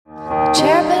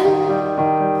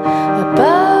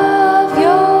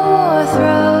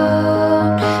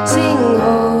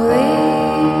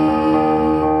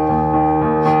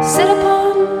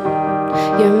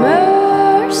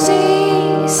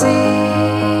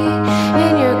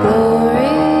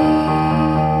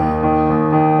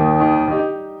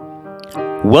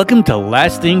Welcome to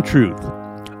Lasting Truth,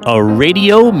 a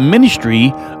radio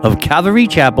ministry of Calvary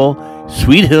Chapel,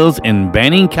 Sweet Hills in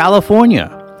Banning, California,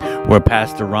 where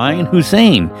Pastor Ryan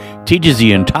Hussein teaches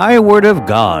the entire Word of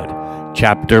God,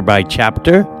 chapter by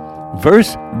chapter,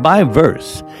 verse by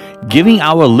verse, giving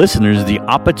our listeners the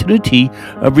opportunity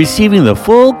of receiving the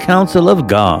full counsel of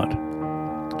God.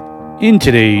 In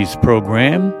today's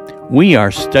program, we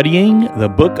are studying the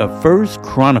book of 1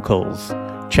 Chronicles,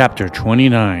 chapter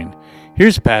 29.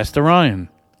 Here's Pastor Ryan.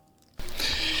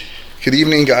 Good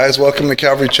evening, guys. Welcome to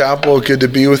Calvary Chapel. Good to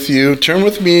be with you. Turn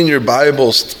with me in your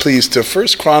Bibles, please, to 1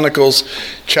 Chronicles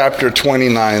chapter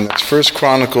 29. That's 1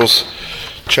 Chronicles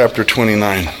chapter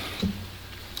 29. I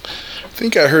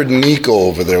think I heard Nico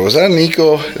over there. Was that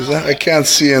Nico? I can't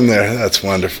see in there. That's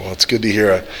wonderful. It's good to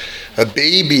hear a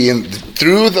baby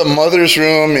through the mother's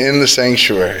room in the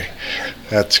sanctuary.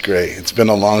 That's great. It's been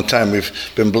a long time. We've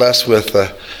been blessed with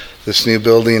this new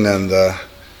building and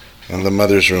the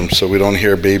mother's room, so we don't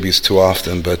hear babies too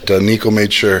often. But Nico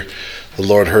made sure the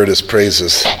Lord heard his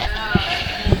praises.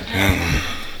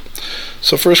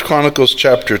 So 1 Chronicles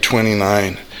chapter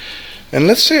 29. And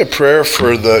let's say a prayer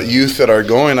for the youth that are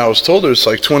going. I was told there's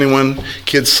like 21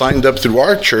 kids signed up through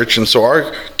our church, and so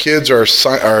our kids are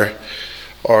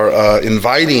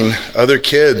inviting other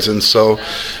kids, and so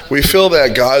we feel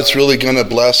that God's really going to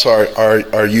bless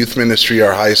our youth ministry,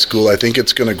 our high school. I think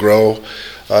it's going to grow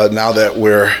now that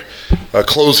we're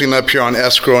closing up here on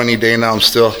escrow any day now. I'm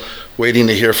still waiting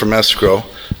to hear from escrow,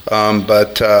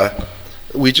 but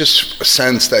we just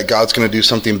sense that God's going to do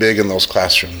something big in those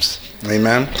classrooms.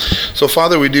 Amen. So,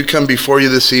 Father, we do come before you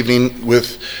this evening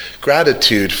with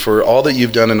gratitude for all that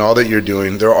you've done and all that you're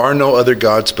doing. There are no other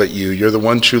gods but you. You're the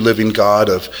one true living God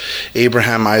of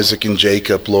Abraham, Isaac, and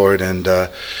Jacob, Lord. And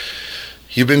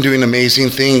you've been doing amazing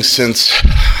things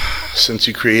since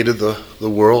you created the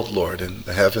world, Lord, and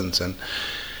the heavens, and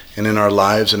in our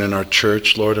lives and in our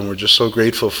church, Lord. And we're just so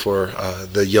grateful for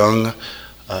the young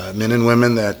men and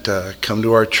women that come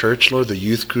to our church, Lord, the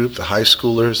youth group, the high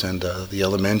schoolers, and the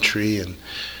elementary and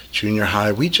junior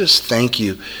high. We just thank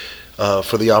you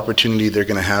for the opportunity they're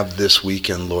going to have this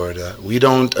weekend, Lord. We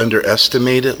don't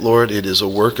underestimate it, Lord. It is a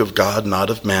work of God, not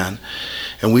of man.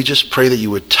 And we just pray that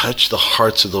you would touch the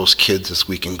hearts of those kids this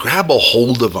weekend. Grab a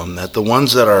hold of them, that the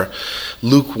ones that are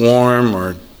lukewarm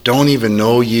or don't even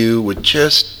know you would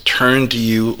just turn to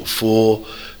you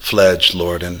full-fledged,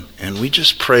 Lord. And we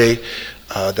just pray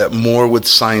that more would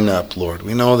sign up, Lord.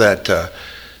 We know that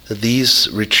these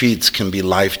retreats can be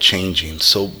life-changing.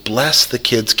 So bless the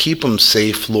kids. Keep them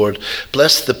safe, Lord.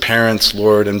 Bless the parents,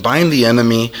 Lord, and bind the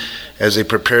enemy as they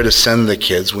prepare to send the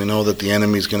kids. We know that the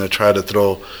enemy is going to try to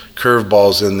throw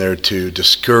curveballs in there to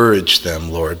discourage them,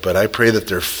 Lord. But I pray that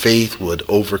their faith would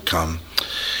overcome.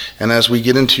 And as we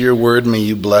get into your word, may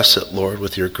you bless it, Lord,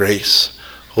 with your grace.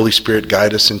 Holy Spirit,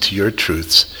 guide us into your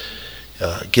truths.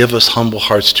 Give us humble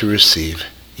hearts to receive.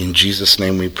 In Jesus'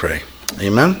 name we pray.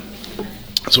 Amen.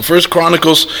 So 1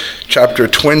 Chronicles chapter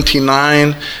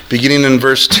 29, beginning in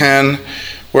verse 10,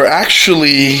 we're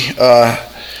actually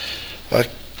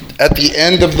at the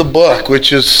end of the book,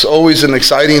 which is always an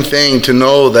exciting thing to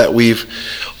know that we've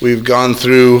gone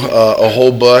through a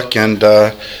whole book. And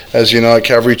as you know, at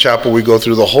Calvary Chapel, we go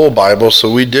through the whole Bible.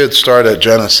 So we did start at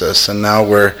Genesis, and now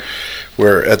we're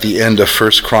at the end of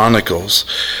 1 Chronicles.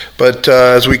 But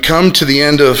as we come to the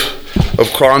end of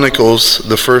Chronicles,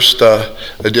 the first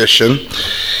edition,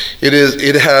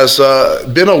 it has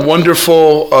been a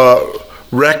wonderful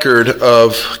record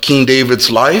of King David's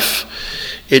life.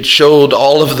 It showed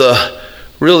all of the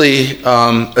really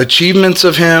achievements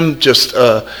of him. Just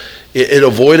it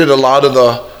avoided a lot of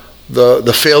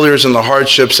the failures and the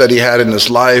hardships that he had in his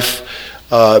life.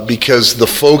 Because the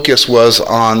focus was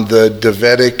on the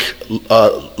Davidic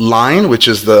line, which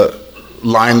is the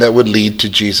line that would lead to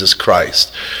Jesus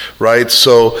Christ, right?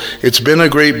 So it's been a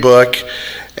great book,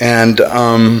 and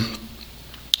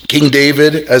King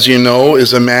David, as you know,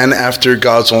 is a man after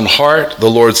God's own heart. The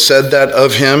Lord said that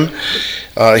of him.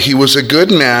 He was a good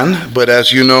man, but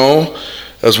as you know,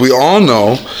 as we all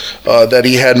know, that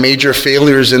he had major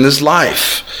failures in his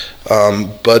life.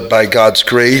 But by God's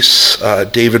grace,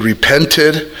 David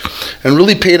repented and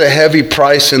really paid a heavy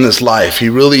price in his life. He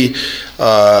really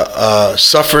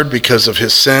suffered because of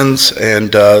his sins,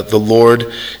 and the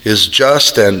Lord is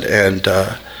just,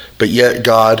 but yet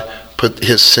God put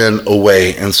his sin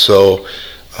away. And so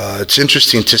it's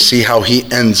interesting to see how he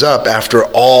ends up after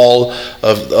all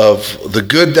of the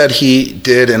good that he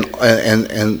did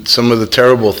and some of the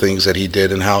terrible things that he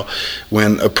did, and how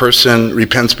when a person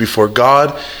repents before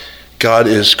God, God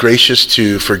is gracious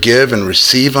to forgive and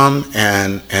receive them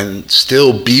and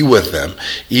still be with them,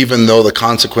 even though the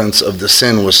consequence of the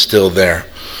sin was still there.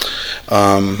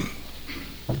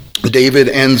 David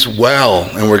ends well,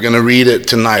 and we're going to read it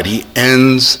tonight. He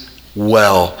ends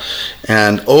well.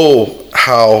 And oh,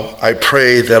 how I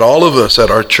pray that all of us at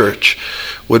our church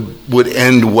would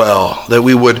end well, that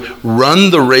we would run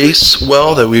the race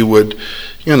well, that we would,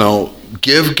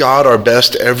 give God our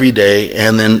best every day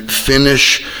and then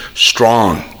finish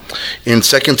strong. In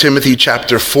 2 Timothy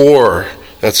chapter 4,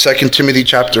 that's 2 Timothy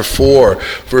chapter 4,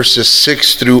 verses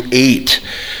 6 through 8,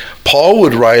 Paul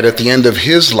would write at the end of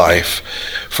his life,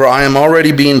 "For I am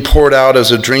already being poured out as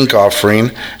a drink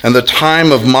offering, and the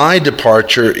time of my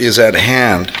departure is at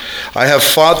hand. I have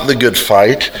fought the good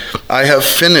fight. I have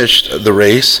finished the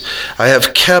race. I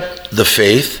have kept the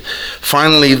faith.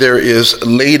 Finally, there is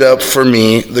laid up for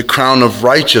me the crown of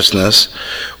righteousness,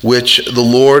 which the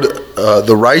Lord,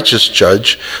 the righteous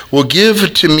judge, will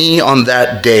give to me on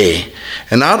that day.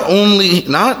 And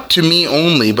not to me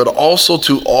only, but also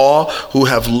to all who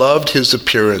have loved his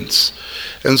appearance."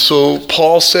 And so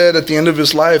Paul said at the end of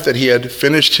his life that he had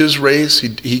finished his race,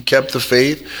 he kept the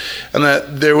faith, and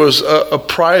that there was a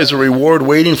prize, a reward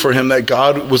waiting for him that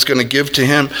God was going to give to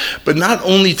him, but not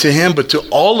only to him, but to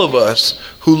all of us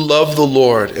who love the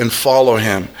Lord and follow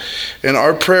him. And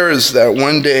our prayer is that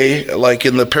one day, like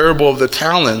in the parable of the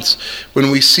talents, when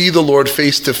we see the Lord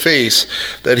face to face,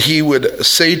 that he would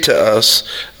say to us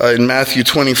in Matthew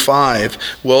 25,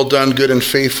 "Well done, good and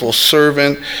faithful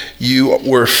servant. You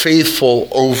were faithful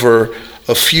over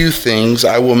a few things.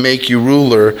 I will make you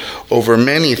ruler over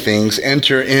many things.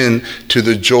 Enter into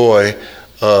the joy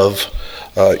of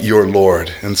your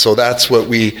Lord." And so that's what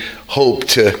we hope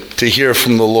to hear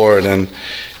from the Lord.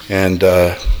 And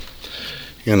the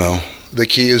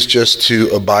key is just to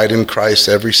abide in Christ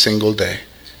every single day.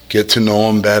 Get to know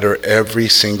him better every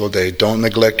single day. Don't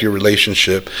neglect your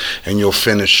relationship, and you'll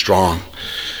finish strong.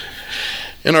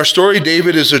 In our story,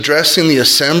 David is addressing the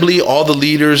assembly, all the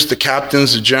leaders, the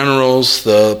captains, the generals,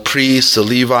 the priests, the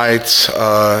Levites,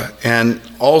 and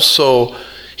also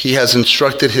he has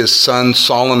instructed his son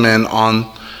Solomon on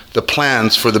the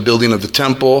plans for the building of the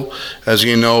temple. As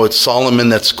you know, it's Solomon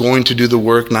that's going to do the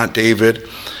work, not David.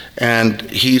 And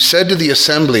he said to the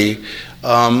assembly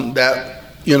that,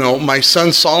 my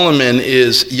son Solomon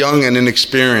is young and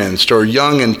inexperienced, or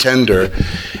young and tender.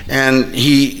 And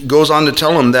he goes on to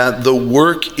tell him that the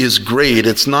work is great.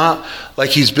 It's not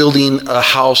like he's building a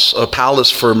house, a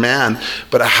palace for man,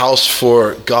 but a house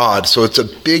for God. So it's a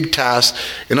big task.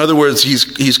 In other words,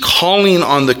 he's calling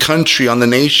on the country, on the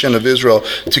nation of Israel,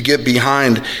 to get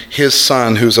behind his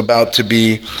son who's about to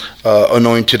be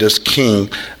anointed as king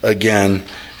again.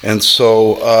 And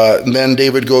so then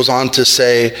David goes on to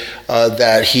say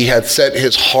that he had set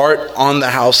his heart on the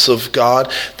house of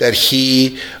God, that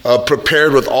he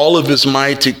prepared with all of his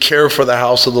might to care for the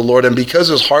house of the Lord. And because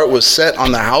his heart was set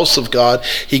on the house of God,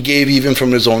 he gave even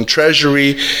from his own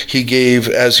treasury. He gave,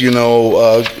 as you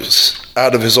know,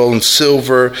 out of his own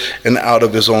silver and out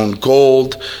of his own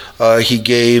gold. He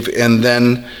gave, and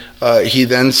then he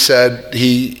then said,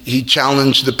 he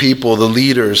challenged the people, the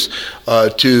leaders,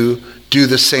 to do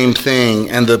the same thing.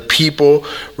 And the people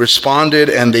responded,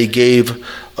 and they gave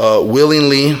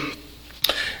willingly.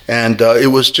 And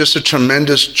it was just a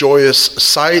tremendous, joyous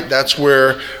sight. That's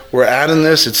where we're at in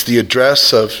this. It's the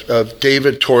address of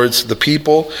David towards the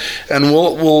people. And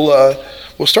we'll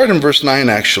start in verse 9,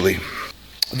 actually.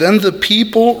 "Then the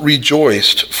people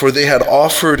rejoiced, for they had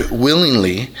offered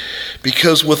willingly,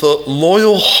 because with a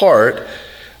loyal heart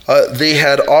they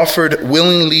had offered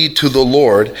willingly to the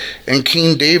Lord, and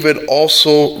King David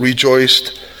also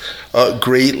rejoiced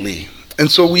greatly."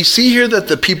 And so we see here that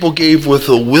the people gave with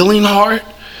a willing heart,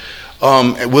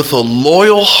 with a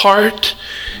loyal heart.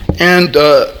 And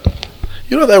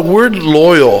that word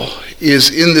loyal is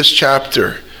in this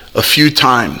chapter a few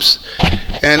times.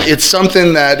 And it's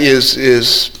something that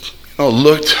is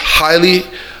looked highly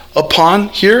upon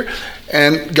here.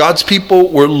 And God's people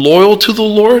were loyal to the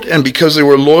Lord, and because they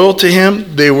were loyal to him,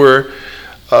 they were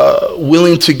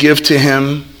willing to give to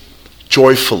him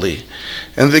joyfully.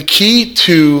 And the key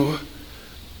to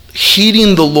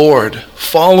heeding the Lord,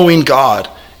 following God,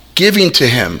 giving to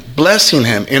him, blessing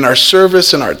him in our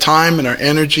service, in our time, in our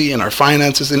energy, in our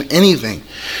finances, in anything,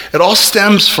 it all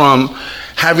stems from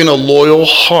having a loyal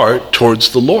heart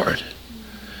towards the Lord.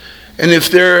 And if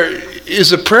there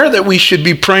is a prayer that we should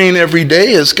be praying every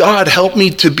day is, "God, help me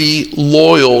to be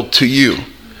loyal to you."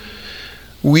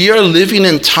 We are living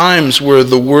in times where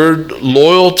the word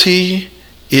loyalty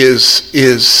is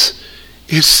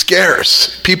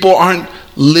scarce. People aren't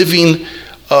living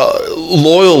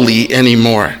loyally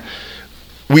anymore.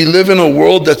 We live in a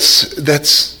world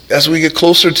that's as we get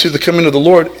closer to the coming of the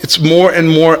Lord, it's more and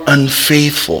more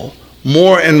unfaithful,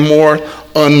 more and more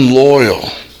unloyal.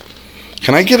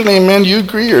 Can I get an amen? You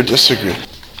agree or disagree?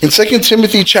 In 2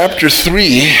 Timothy chapter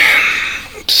 3,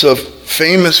 it's a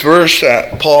famous verse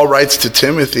that Paul writes to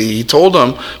Timothy. He told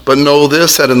him, "But know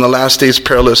this, that in the last days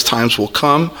perilous times will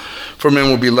come. For men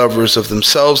will be lovers of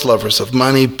themselves, lovers of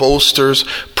money, boasters,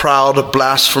 proud,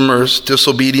 blasphemers,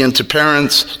 disobedient to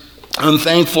parents,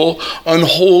 unthankful,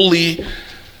 unholy,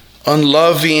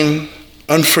 unloving,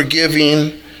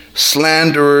 unforgiving,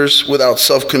 slanderers, without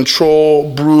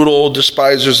self-control, brutal,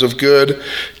 despisers of good,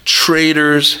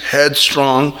 traitors,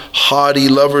 headstrong, haughty,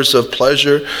 lovers of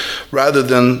pleasure rather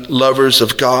than lovers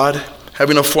of God,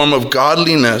 having a form of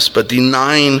godliness but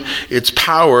denying its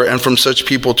power, and from such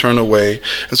people turn away."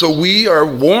 And so we are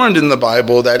warned in the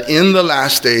Bible that in the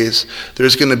last days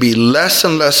there's going to be less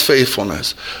and less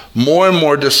faithfulness, more and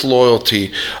more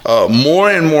disloyalty, more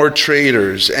and more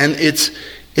traitors, and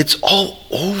it's all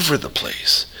over the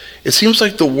place. It seems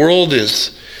like the world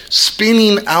is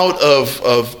spinning out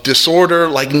of disorder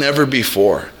like never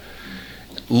before.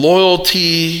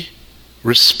 Loyalty,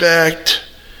 respect,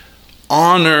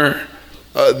 honor,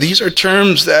 these are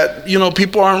terms that,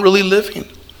 people aren't really living.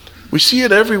 We see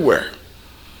it everywhere.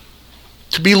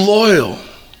 To be loyal.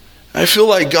 I feel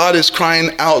like God is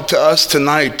crying out to us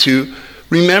tonight to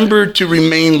remember to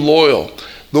remain loyal.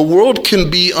 The world can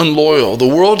be unloyal. The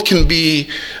world can be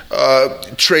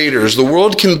traitors. The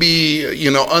world can be,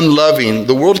 unloving.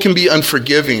 The world can be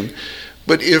unforgiving.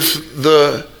 But if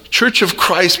the Church of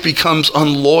Christ becomes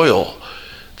unloyal,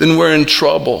 then we're in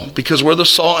trouble, because we're the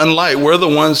salt and light. We're the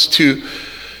ones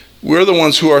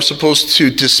who are supposed to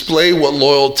display what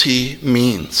loyalty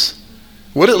means,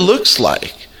 what it looks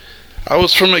like. I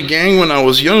was from a gang when I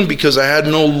was young because I had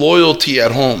no loyalty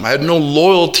at home. I had no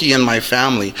loyalty in my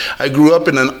family. I grew up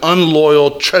in an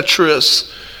unloyal,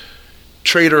 treacherous,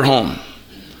 traitor home.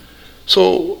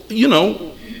 So,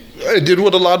 I did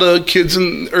what a lot of kids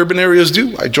in urban areas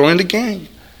do. I joined a gang.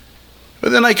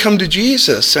 But then I come to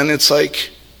Jesus, and it's like,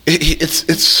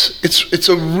 it's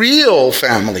a real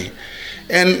family.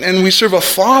 And we serve a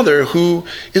Father who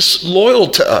is loyal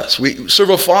to us. We serve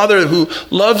a Father who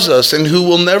loves us and who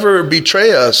will never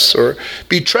betray us or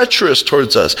be treacherous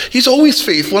towards us. He's always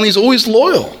faithful and he's always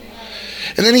loyal.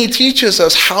 And then he teaches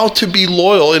us how to be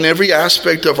loyal in every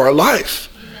aspect of our life.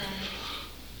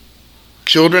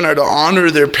 Children are to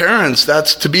honor their parents.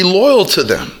 That's to be loyal to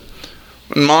them.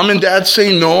 When mom and dad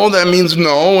say no, that means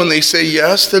no. When they say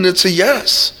yes, then it's a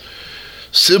yes.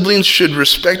 Siblings should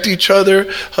respect each other.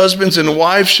 Husbands and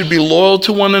wives should be loyal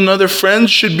to one another. Friends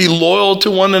should be loyal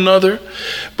to one another.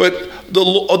 But the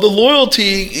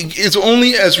loyalty is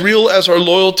only as real as our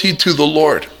loyalty to the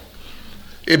Lord.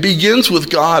 It begins with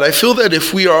God. I feel that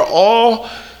if we are all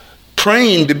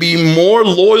praying to be more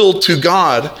loyal to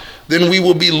God, then we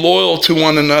will be loyal to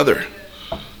one another.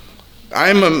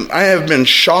 I have been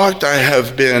shocked. I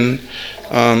have been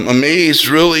amazed,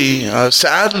 really,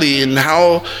 sadly, in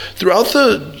how throughout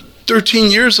the 13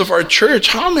 years of our church,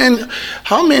 how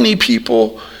many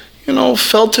people,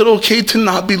 felt it okay to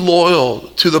not be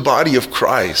loyal to the body of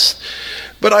Christ.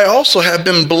 But I also have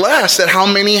been blessed at how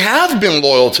many have been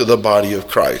loyal to the body of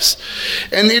Christ.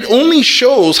 And it only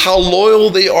shows how loyal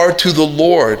they are to the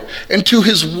Lord and to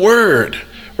his word,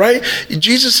 right?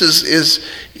 Jesus is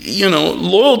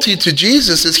loyalty to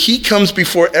Jesus is he comes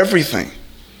before everything.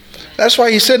 That's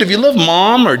why he said, if you love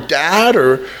mom or dad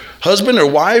or husband or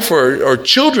wife or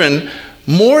children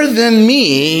more than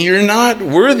me, you're not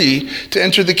worthy to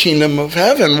enter the kingdom of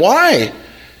heaven. Why?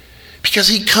 Because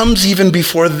he comes even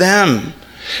before them.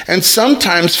 And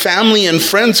sometimes family and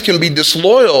friends can be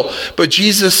disloyal, but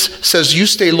Jesus says, you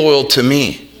stay loyal to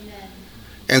me.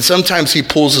 And sometimes he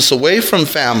pulls us away from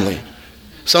family.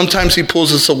 Sometimes he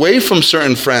pulls us away from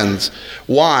certain friends.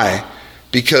 Why?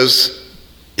 Because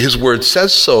his word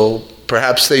says so.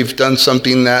 Perhaps they've done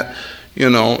something that,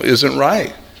 isn't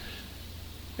right.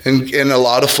 And a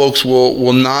lot of folks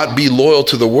will not be loyal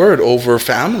to the word over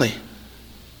family.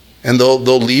 And they'll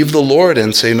leave the Lord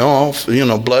and say, no,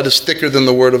 blood is thicker than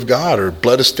the word of God, or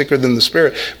blood is thicker than the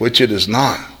Spirit, which it is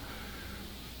not.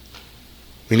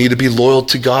 We need to be loyal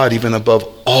to God even above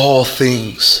all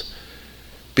things,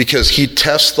 because he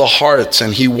tests the hearts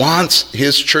and he wants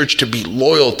his church to be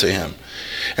loyal to him.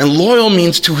 And loyal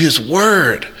means to his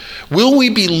word. Will we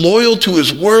be loyal to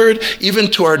his word even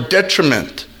to our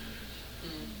detriment?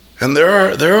 And there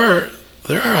are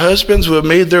husbands who have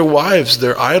made their wives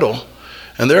their idol.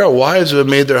 And there are wives who have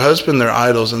made their husband their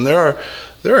idols. And there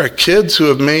are kids who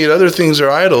have made other things their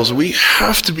idols. We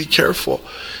have to be careful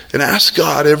and ask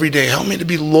God every day, help me to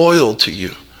be loyal to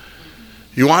you.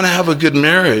 You want to have a good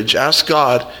marriage, ask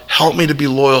God, help me to be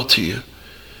loyal to you.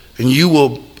 And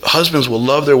husbands will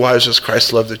love their wives as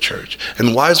Christ loved the church.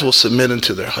 And wives will submit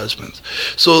unto their husbands.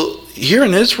 So here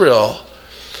in Israel,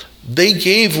 they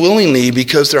gave willingly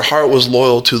because their heart was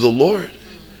loyal to the Lord.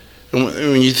 And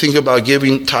when you think about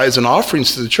giving tithes and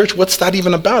offerings to the church, what's that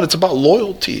even about? It's about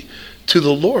loyalty to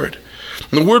the Lord.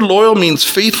 And the word loyal means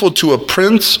faithful to a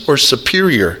prince or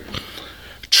superior,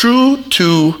 true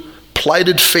to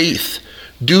plighted faith,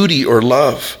 duty or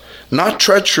love, not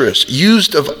treacherous,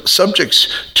 used of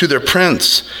subjects to their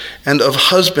prince, and of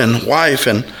husband, wife,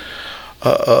 and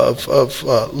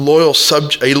a loyal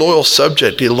subject, a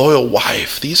loyal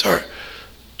wife. These are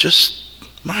just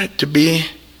right to be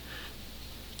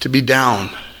down,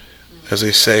 as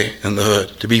they say in the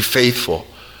hood, to be faithful.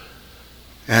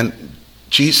 And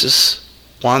Jesus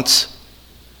wants,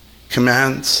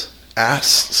 commands,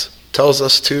 asks, tells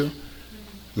us to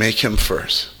make him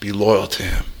first. Be loyal to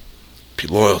him. Be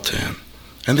loyal to him.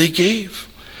 And they gave.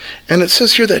 And it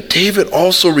says here that David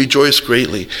also rejoiced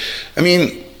greatly. I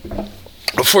mean,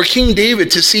 for King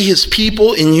David to see his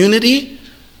people in unity,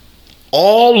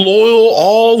 all loyal,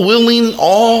 all willing,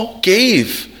 all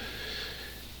gave.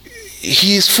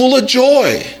 He's full of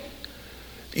joy.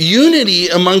 Unity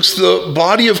amongst the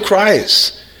body of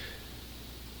Christ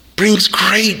brings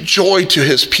great joy to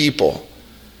his people.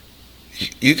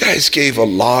 You guys gave a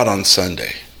lot on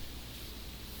Sunday.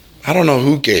 I don't know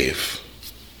who gave.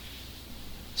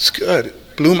 It's good.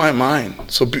 It blew my mind.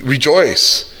 So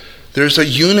rejoice. There's a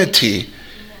unity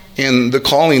in the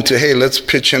calling to, hey, let's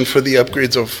pitch in for the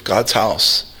upgrades of God's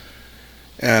house.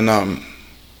 And I'm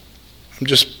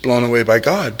just blown away by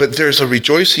God. But there's a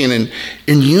rejoicing in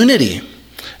unity.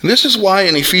 And this is why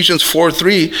in Ephesians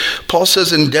 4:3, Paul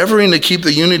says, endeavoring to keep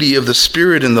the unity of the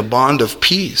Spirit in the bond of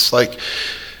peace. Like,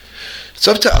 it's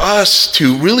up to us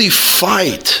to really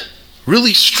fight,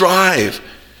 really strive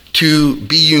to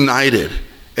be united.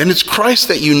 And it's Christ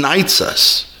that unites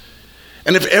us.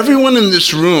 And if everyone in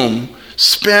this room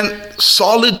spent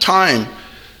solid time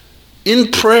in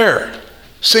prayer,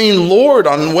 saying, Lord,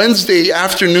 on Wednesday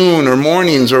afternoon or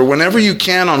mornings or whenever you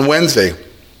can on Wednesday,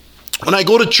 when I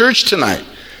go to church tonight,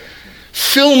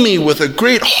 fill me with a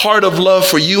great heart of love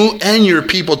for you and your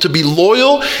people, to be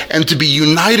loyal and to be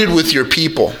united with your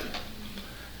people.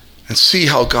 And see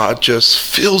how God just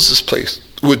fills this place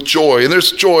with joy. And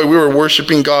there's joy. We were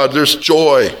worshiping God. There's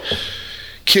joy.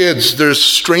 Kids, there's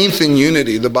strength in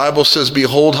unity. The Bible says,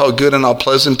 behold how good and how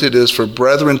pleasant it is for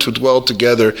brethren to dwell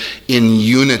together in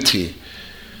unity.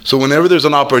 So whenever there's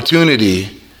an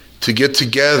opportunity to get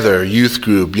together, youth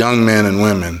group, young men and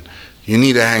women, you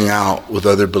need to hang out with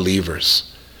other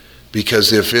believers.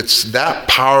 Because if it's that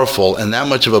powerful and that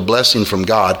much of a blessing from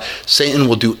God, Satan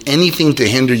will do anything to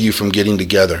hinder you from getting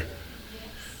together.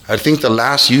 I think the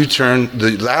last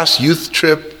youth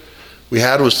trip we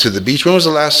had was to the beach. When was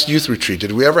the last youth retreat?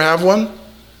 Did we ever have one?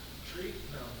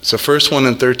 It's the first one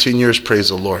in 13 years, praise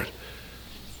the Lord.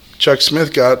 Chuck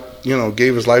Smith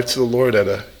gave his life to the Lord at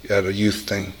a youth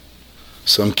thing.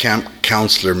 Some camp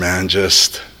counselor, man,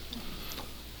 just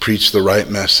preached the right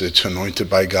message, anointed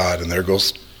by God, and there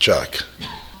goes Chuck.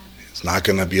 He's not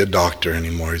going to be a doctor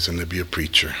anymore. He's going to be a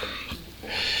preacher.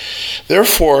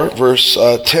 Therefore, verse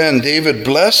 10, David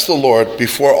blessed the Lord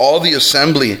before all the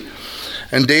assembly.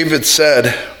 And David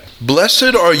said,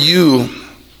 blessed are you,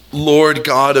 Lord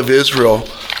God of Israel,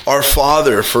 our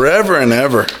Father, forever and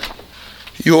ever.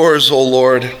 Yours, O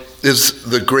Lord, is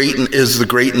the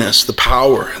greatness, the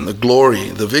power, and the glory,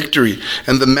 the victory,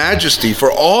 and the majesty. For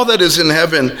all that is in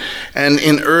heaven and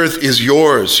in earth is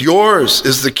yours. Yours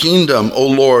is the kingdom, O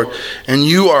Lord, and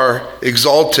you are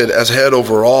exalted as head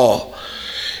over all.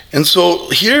 And so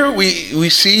here we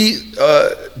see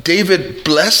David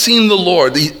blessing the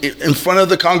Lord in front of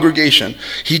the congregation.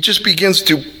 He just begins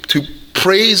to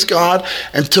praise God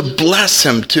and to bless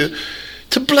him,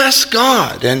 to bless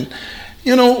God. And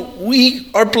we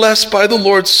are blessed by the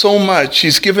Lord so much.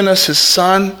 He's given us his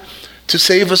Son to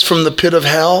save us from the pit of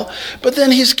hell. But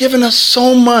then he's given us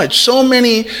so much, so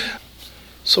many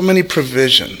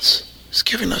provisions. He's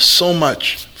given us so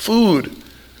much: food,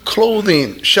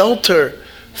 clothing, shelter,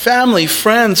 family,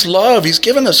 friends, love. He's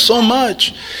given us so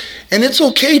much. And it's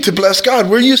okay to bless God.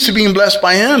 We're used to being blessed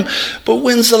by him. But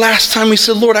when's the last time we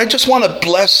said, Lord, I just want to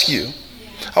bless you.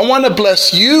 I want to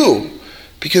bless you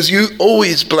because you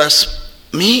always bless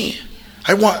me.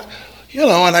 I want,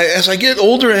 as I get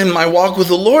older in my walk with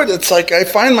the Lord, it's like I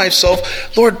find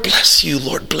myself, Lord, bless you,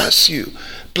 Lord, bless you,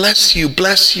 bless you,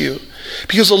 bless you.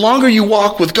 Because the longer you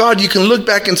walk with God, you can look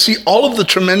back and see all of the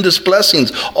tremendous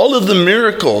blessings, all of the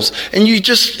miracles, and you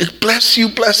just bless you,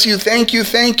 thank you,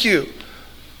 thank you.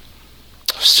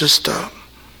 It's just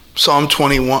Psalm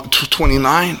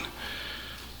 29.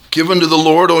 Give unto the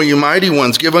Lord, O you mighty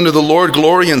ones. Give unto the Lord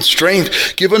glory and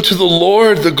strength. Give unto the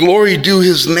Lord the glory due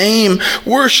his name.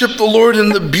 Worship the Lord in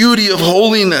the beauty of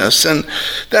holiness. And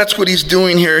that's what he's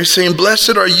doing here. He's saying,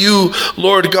 blessed are you,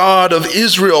 Lord God of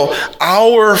Israel,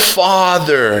 our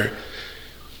Father.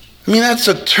 I mean, that's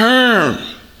a term.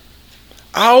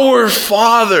 Our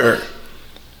Father.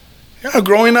 Yeah,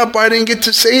 growing up, I didn't get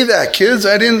to say that, kids.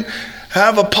 I didn't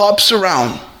have a pops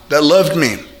around that loved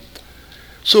me.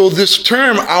 So this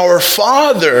term, our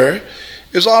Father,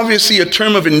 is obviously a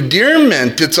term of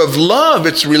endearment. It's of love.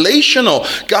 It's relational.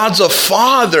 God's a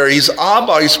father. He's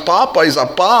Abba. He's Papa. He's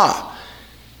Appa.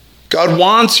 God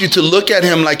wants you to look at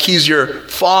him like he's your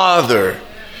father,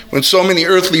 when so many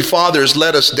earthly fathers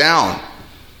let us down.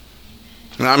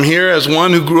 And I'm here as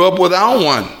one who grew up without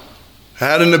one. I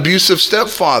had an abusive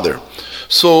stepfather.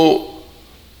 So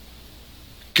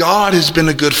God has been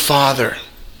a good father.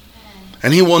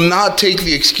 And he will not take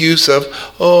the excuse of,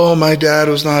 oh, my dad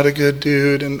was not a good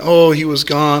dude, and oh, he was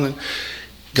gone. And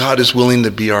God is willing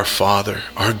to be our father,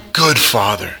 our good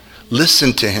father.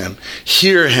 Listen to him.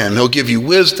 Hear him. He'll give you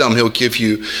wisdom. He'll give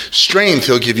you strength.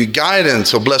 He'll give you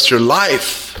guidance. He'll bless your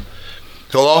life.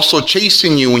 He'll also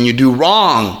chasten you when you do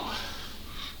wrong,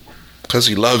 because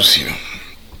he loves you.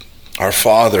 Our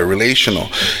Father, relational.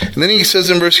 And then he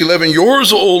says in verse 11,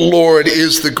 yours, O Lord,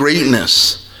 is the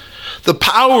greatness, the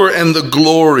power and the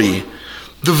glory,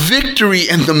 the victory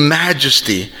and the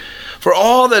majesty. For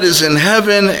all that is in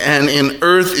heaven and in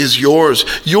earth is yours.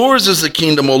 Yours is the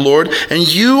kingdom, O Lord, and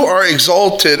you are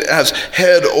exalted as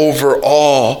head over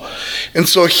all. And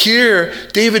so here,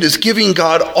 David is giving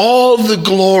God all the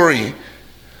glory,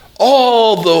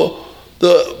 all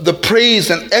the praise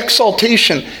and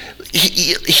exaltation.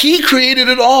 He created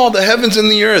it all, the heavens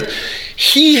and the earth.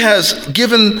 He has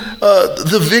given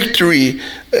the victory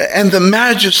and the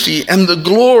majesty and the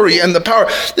glory and the power.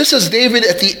 This is David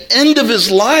at the end of his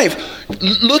life,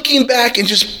 looking back and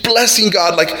just blessing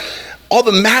God, like all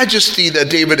the majesty that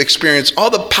David experienced, all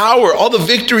the power, all the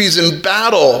victories in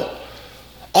battle,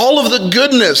 all of the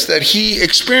goodness that he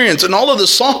experienced, and all of the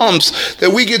Psalms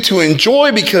that we get to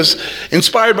enjoy because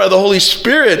inspired by the Holy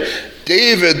Spirit.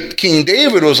 King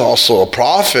David was also a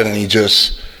prophet, and he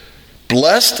just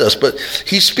blessed us. But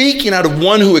he's speaking out of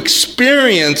one who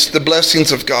experienced the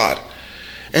blessings of God.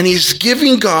 And he's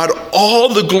giving God all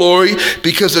the glory,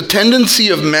 because the tendency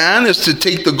of man is to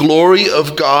take the glory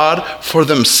of God for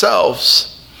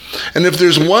themselves. And if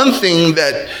there's one thing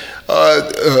that,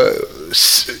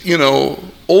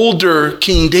 older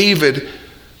King David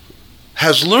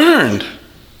has learned,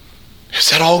 is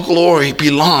that all glory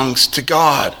belongs to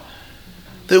God.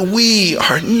 That we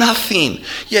are nothing,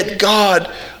 yet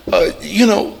God,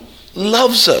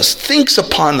 loves us, thinks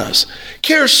upon us,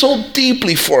 cares so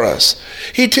deeply for us.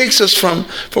 He takes us from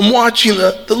watching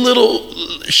the little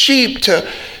sheep to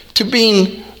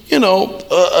being,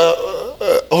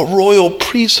 a royal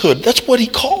priesthood. That's what he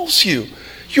calls you.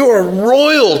 You're a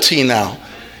royalty now.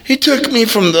 He took me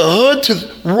from the hood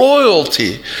to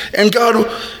royalty, and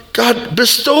God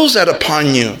bestows that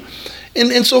upon you.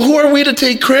 And so who are we to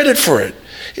take credit for it?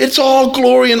 It's all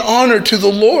glory and honor to the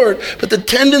Lord. But the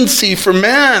tendency for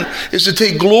man is to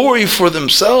take glory for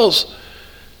themselves.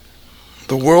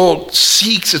 The world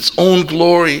seeks its own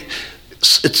glory.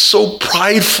 It's so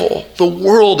prideful. The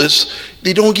world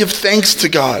they don't give thanks to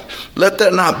God. Let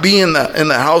that not be in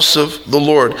the house of the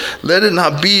Lord. Let it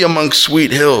not be among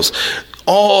sweet hills.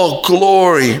 All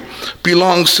glory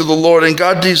belongs to the Lord, and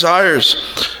God desires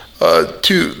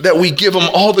that we give him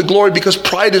all the glory, because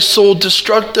pride is so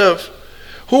destructive.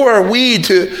 Who are we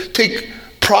to take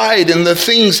pride in the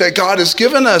things that God has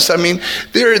given us? I mean,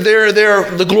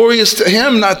 the glory is to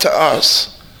him, not to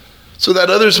us, so that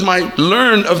others might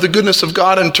learn of the goodness of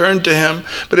God and turn to him.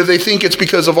 But if they think it's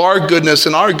because of our goodness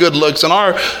and our good looks and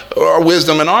our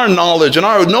wisdom and our knowledge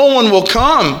no one will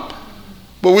come.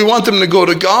 But we want them to go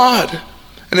to God.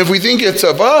 And if we think it's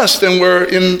of us, then we're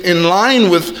in line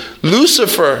with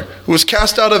Lucifer, who was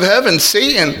cast out of heaven,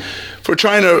 Satan, for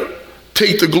trying to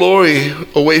take the glory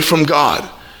away from God.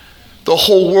 The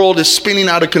whole world is spinning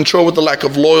out of control with the lack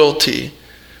of loyalty,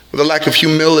 with the lack of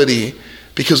humility,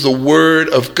 because the word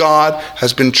of God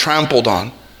has been trampled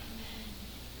on.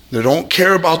 They don't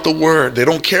care about the word. They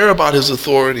don't care about his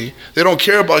authority. They don't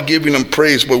care about giving him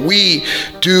praise. But we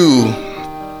do.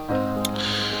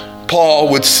 Paul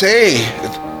would say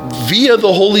via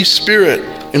the Holy Spirit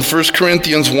in 1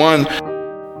 Corinthians 1.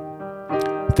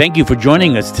 Thank you for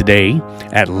joining us today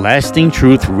at Lasting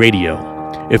Truth Radio.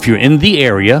 If you're in the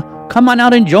area, come on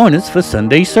out and join us for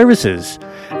Sunday services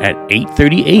at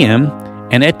 8:30 a.m.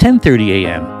 and at 10:30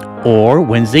 a.m. or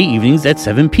Wednesday evenings at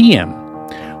 7 p.m.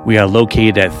 We are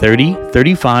located at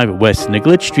 3035 West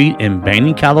Nicollet Street in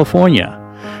Banning, California.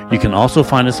 You can also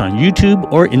find us on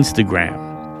YouTube or Instagram.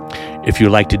 If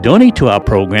you'd like to donate to our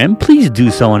program, please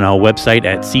do so on our website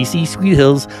at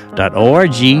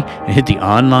ccsweethills.org and hit the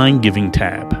online giving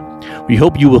tab. We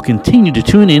hope you will continue to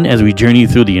tune in as we journey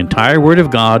through the entire Word of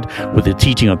God with the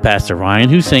teaching of Pastor Ryan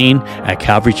Hussein at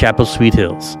Calvary Chapel, Sweet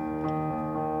Hills.